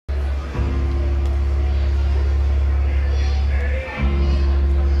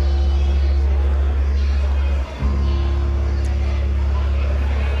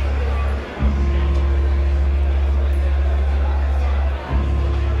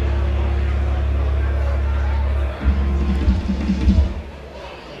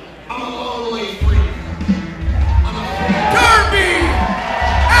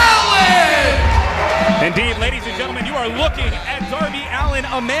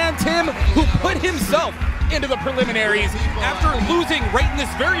man, Tim, who put himself into the preliminaries after losing right in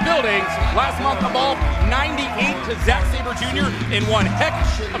this very building last month, Evolve 98 to Zack Sabre Jr. in one heck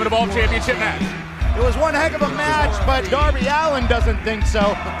of an Evolve Championship match. It was one heck of a match, but Darby Allin doesn't think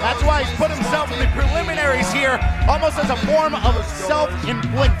so. That's why he's put himself in the preliminaries here, almost as a form of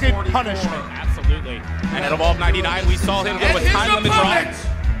self-inflicted punishment. Absolutely. And at Evolve 99, we saw him go to a time limit draw.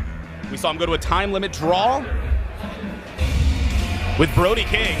 We saw him go to a time limit draw with Brody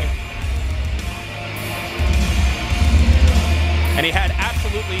King. And he had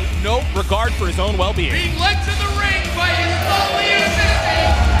absolutely no regard for his own well-being. Being led to the ring by his lonely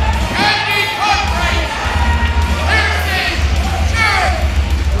assistant, Candy Cartwright. This is Jarek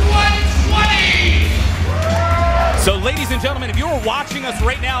 120. So, ladies and gentlemen, if you are watching us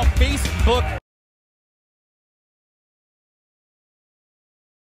right now, Facebook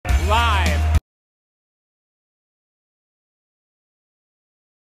Live.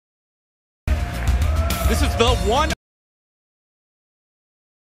 This is the one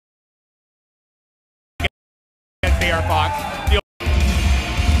Fox.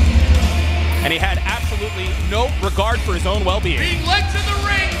 And he had absolutely no regard for his own well-being. Being led to the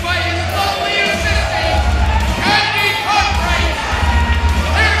ring by his lonely assistant, Candy Cartwright.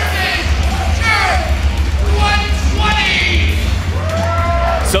 This is Jarek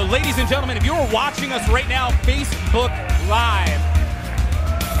 120. So, ladies and gentlemen, if you are watching us right now, Facebook Live,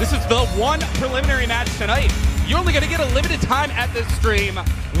 this is the one preliminary match tonight. You're only going to get a limited time at this stream.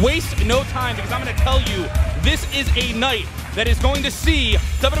 Waste no time, because I'm going to tell you, this is a night that is going to see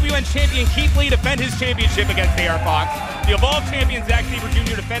WWN champion Keith Lee defend his championship against AR Fox. The Evolve champion Zack Sabre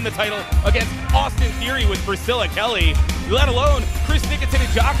Jr. defend the title against Austin Theory with Priscilla Kelly. Let alone Chris Nickerson and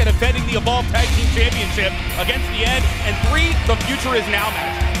Jaka defending the Evolve Tag Team Championship against the End. And 3, the Future Is Now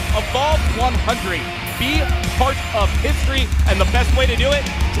match. Evolve 100. Be part of history, and the best way to do it,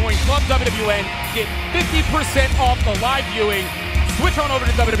 join Club WWN, get 50% off the live viewing. Switch on over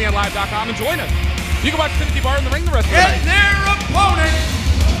to WWNlive.com and join us. You can watch Timothy Barr in the ring the rest of the night. And their opponent,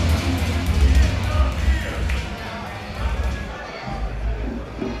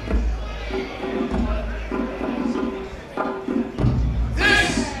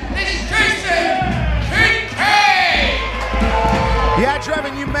 this is Jason Kincaid. Yeah,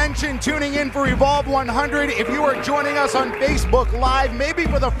 Trevin, you mentioned tuning in for Evolve 100. If you are joining us on Facebook Live, maybe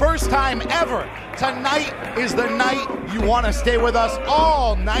for the first time ever, tonight is the night you want to stay with us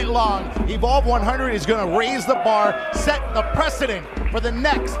all night long. Evolve 100 is going to raise the bar, set the precedent for the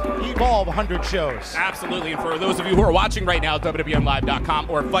next Evolve 100 shows. Absolutely, and for those of you who are watching right now, WWNlive.com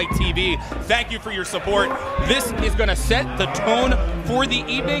or Fight TV, thank you for your support. This is going to set the tone for the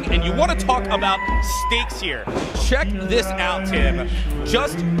evening, and you want to talk about stakes here. Check this out, Tim.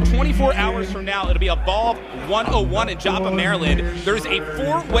 Just 24 hours from now, it'll be Evolve 101 in Joppa, Maryland. There's a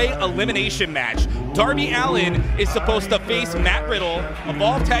 4-way elimination match. Darby Allin is supposed to face Matt Riddle,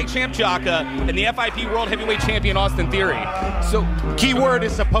 Evolve Tag Champ Jaka, and the FIP World Heavyweight Champion Austin Theory. So, keyword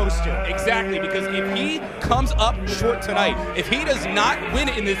is supposed to. Exactly, because if he comes up short tonight, if he does not win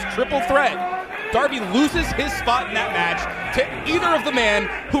in this triple threat, Darby loses his spot in that match to either of the man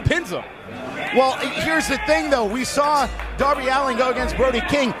who pins him. Well, here's the thing, though. We saw Darby Allin go against Brody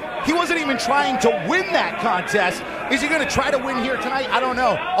King. He wasn't even trying to win that contest. Is he going to try to win here tonight? I don't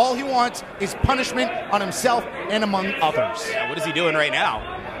know. All he wants is punishment on himself and among others. Yeah, what is he doing right now?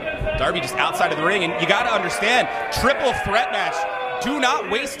 Darby just outside of the ring, and you got to understand, triple threat match. Do not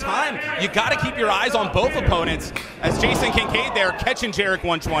waste time. You got to keep your eyes on both opponents, as Jason Kincaid there catching Jarek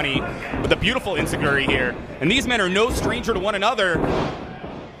 120 with a beautiful enziguri here. And these men are no stranger to one another.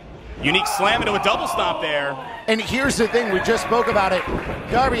 Unique slam into a double stomp there. And here's the thing, we just spoke about it.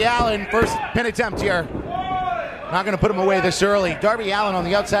 Darby Allin, first pin attempt here. Not going to put him away this early. Darby Allin on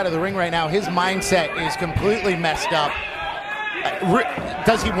the outside of the ring right now, his mindset is completely messed up.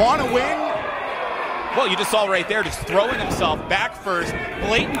 Does he want to win? Well, you just saw right there, just throwing himself back first.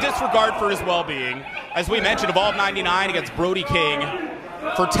 Blatant disregard for his well-being. As we mentioned, Evolve 99 against Brody King.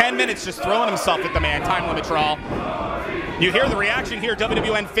 For 10 minutes, just throwing himself at the man. Time limit draw. You hear the reaction here,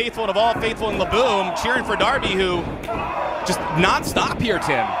 WWN faithful and Evolve faithful and LaBoom cheering for Darby, who just non-stop here,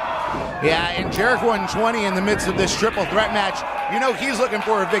 Tim. Yeah, and Jarek 120 in the midst of this triple threat match. You know he's looking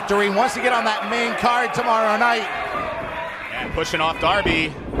for a victory. Wants to get on that main card tomorrow night. And pushing off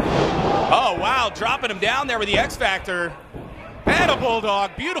Darby. Oh, wow, dropping him down there with the X Factor. And a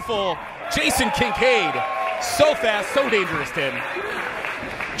Bulldog, beautiful. Jason Kincaid. So fast, so dangerous, Tim.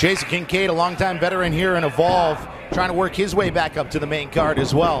 Jason Kincaid, a longtime veteran here in Evolve, trying to work his way back up to the main card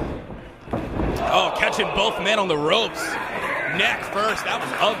as well. Oh, catching both men on the ropes. Neck first, that was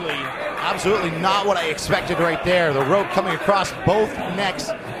ugly. Absolutely not what I expected right there. The rope coming across both necks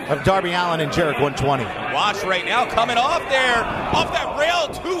of Darby Allin and Jarek 120. Watch right now, coming off there, off that rail,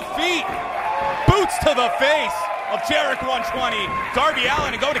 2 feet. Boots to the face of Jarek 120. Darby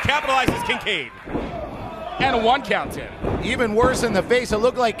Allin and go to capitalize as Kincaid. And a 1 count in. Even worse in the face, it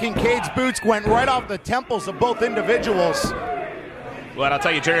looked like Kincaid's boots went right off the temples of both individuals. Well, I'll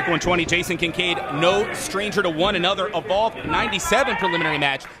tell you, Jarek 120, Jason Kincaid, no stranger to one another. Evolve 97 preliminary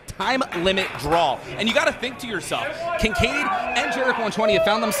match, time limit draw. And you got to think to yourself, Kincaid and Jarek 120 have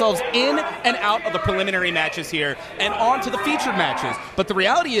found themselves in and out of the preliminary matches here and on to the featured matches. But the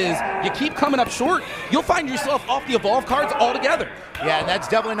reality is, you keep coming up short, you'll find yourself off the Evolve cards altogether. Yeah, and that's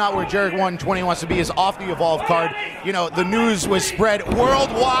definitely not where Jarek 120 wants to be, is off the Evolve card. You know, the news was spread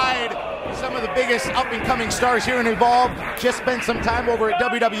worldwide. Some of the biggest up-and-coming stars here in Evolve just spent some time over at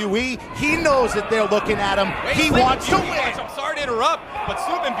WWE. He knows that they're looking at him. He wants to win. I'm sorry to interrupt, but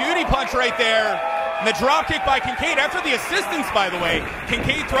Sleeping Beauty punch right there. And the drop kick by Kincaid after the assistance, by the way.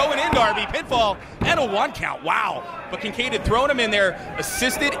 Kincaid throwing in Darby, pinfall, and a 1 count. Wow. But Kincaid had thrown him in there,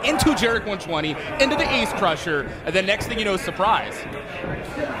 assisted into Jarek 120, into the Ace Crusher, and then next thing you know, surprise.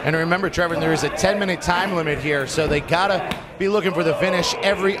 And remember, Trevor, there is a 10-minute time limit here, so they gotta be looking for the finish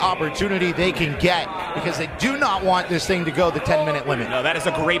every opportunity they can get, because they do not want this thing to go the 10-minute limit. No, that is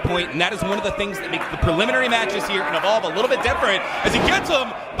a great point, and that is one of the things that makes the preliminary matches here in Evolve a little bit different, as he gets him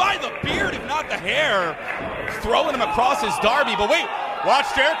by the beard, if not the hair, throwing him across his Darby. But wait, watch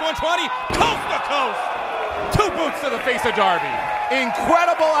Jarek 120, coast to coast. 2 boots to the face of Darby.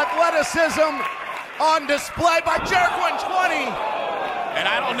 Incredible athleticism on display by Jarek 120. And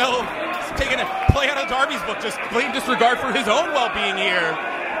I don't know, taking a play out of Darby's book, just blatant disregard for his own well-being here,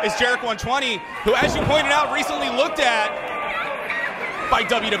 is Jarek 120, who, as you pointed out, recently looked at by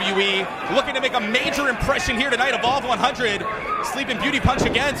WWE, looking to make a major impression here tonight. Evolve 100, Sleeping Beauty punch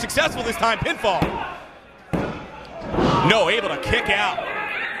again, successful this time, pinfall. No, able to kick out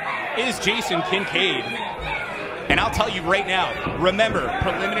is Jason Kincaid. And I'll tell you right now, remember,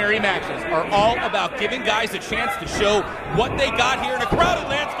 preliminary matches are all about giving guys a chance to show what they got here in a crowded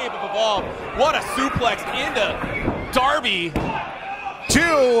landscape of Evolve. What a suplex into Darby.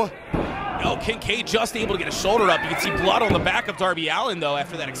 2. No, Kincaid just able to get a shoulder up. You can see blood on the back of Darby Allin, though,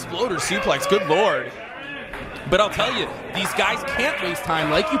 after that exploder suplex. Good Lord. But I'll tell you, these guys can't waste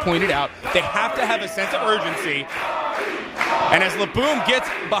time, like you pointed out. They have to have a sense of urgency. And as LaBoom gets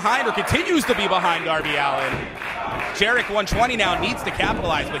behind, or continues to be behind Darby Allin, Jarek 120 now needs to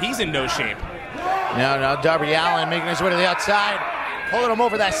capitalize, but he's in no shape. No, Darby Allin making his way to the outside, pulling him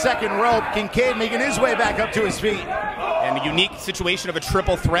over that second rope. Kincaid making his way back up to his feet. And the unique situation of a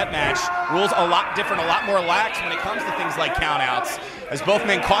triple threat match, rules a lot different, a lot more lax when it comes to things like countouts. As both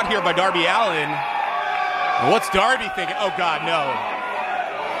men caught here by Darby Allin. What's Darby thinking? Oh God, no.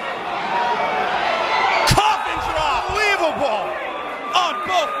 Coffin drop! Unbelievable! On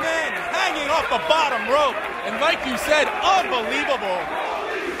both men, hanging off the bottom rope. And like you said, unbelievable.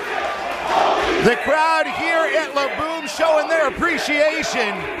 The crowd here at LaBoom showing their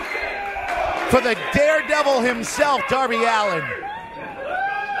appreciation for the daredevil himself, Darby Allin.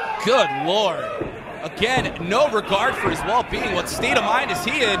 Good Lord. Again, no regard for his well-being. What state of mind is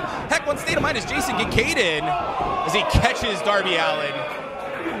he in? Heck, what state of mind is Jason Kincaid in as he catches Darby Allin?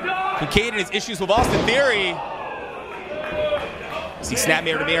 Kincaid and his issues with Austin Theory. As he snapped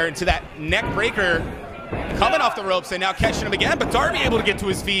mirror into that neck breaker. Coming off the ropes and now catching him again, but Darby able to get to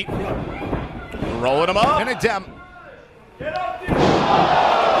his feet. Rolling him up. An attempt. And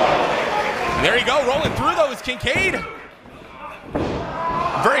there you go, rolling through those, Kincaid.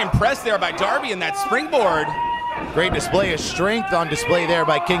 Very impressed there by Darby in that springboard. Great display of strength on display there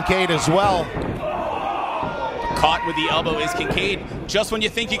by Kincaid as well. Caught with the elbow is Kincaid. Just when you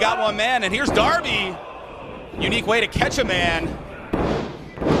think you got one man, and here's Darby. Unique way to catch a man.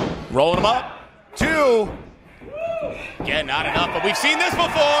 Rolling him up. 2. Again, not enough, but we've seen this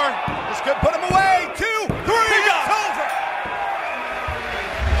before. This could put him away. 2, 3, it's over.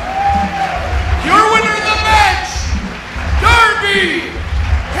 Your winner of the match, Darby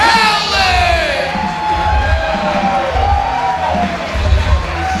Allin!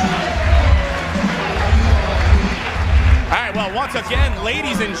 All right, well, once again,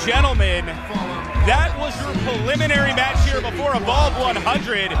 ladies and gentlemen, that was your preliminary match here before Evolve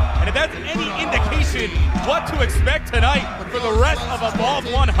 100. And if that's any indication what to expect tonight for the rest of Evolve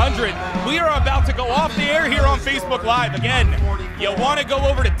 100, we are about to go off the air here on Facebook Live. Again, you want to go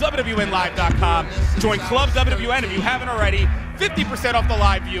over to WWNlive.com, join Club WWN if you haven't already. 50% off the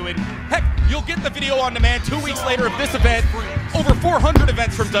live viewing. Heck, you'll get the video on demand 2 weeks later of this event. Over 400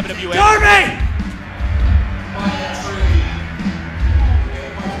 events from WWN. Darby!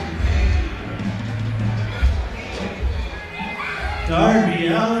 Darby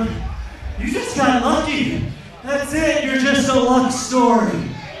Allin, you just got lucky. That's it, you're just a luck story.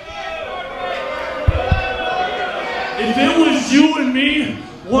 If it was you and me,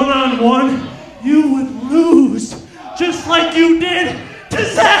 one-on-one, you would lose. Just like you did to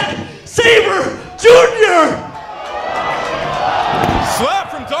Zack Sabre Jr.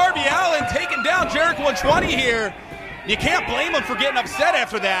 Slap from Darby Allin, taking down Jarekoholics here. You can't blame him for getting upset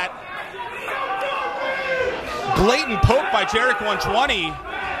after that. Blatant poke by Jarekoholics.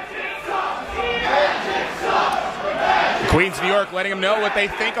 Queens of New York letting him know what they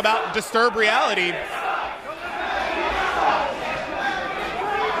think about Disturbed Reality.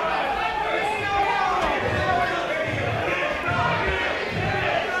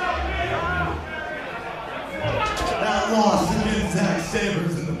 That loss against Zack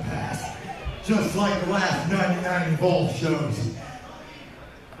Sabre's in the past, just like the last 99 Evolve shows.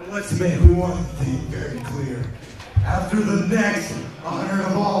 But let's make one thing very clear. After the next 100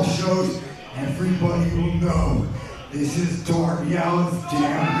 Evolve shows, everybody will know this is Darby Allin's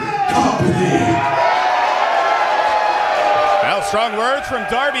damn company. Well, strong words from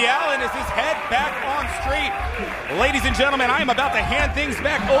Darby Allin as his head back on straight. Ladies and gentlemen, I am about to hand things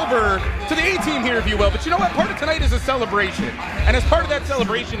back over to the A-team here, if you will. But you know what? Part of tonight is a celebration. And as part of that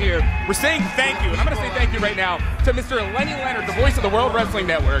celebration here, we're saying thank you. And I'm going to say thank you right now to Mr. Lenny Leonard, the voice of the World Wrestling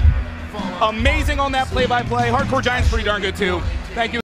Network. Amazing on that play-by-play. Hardcore Giant's pretty darn good, too. Thank you.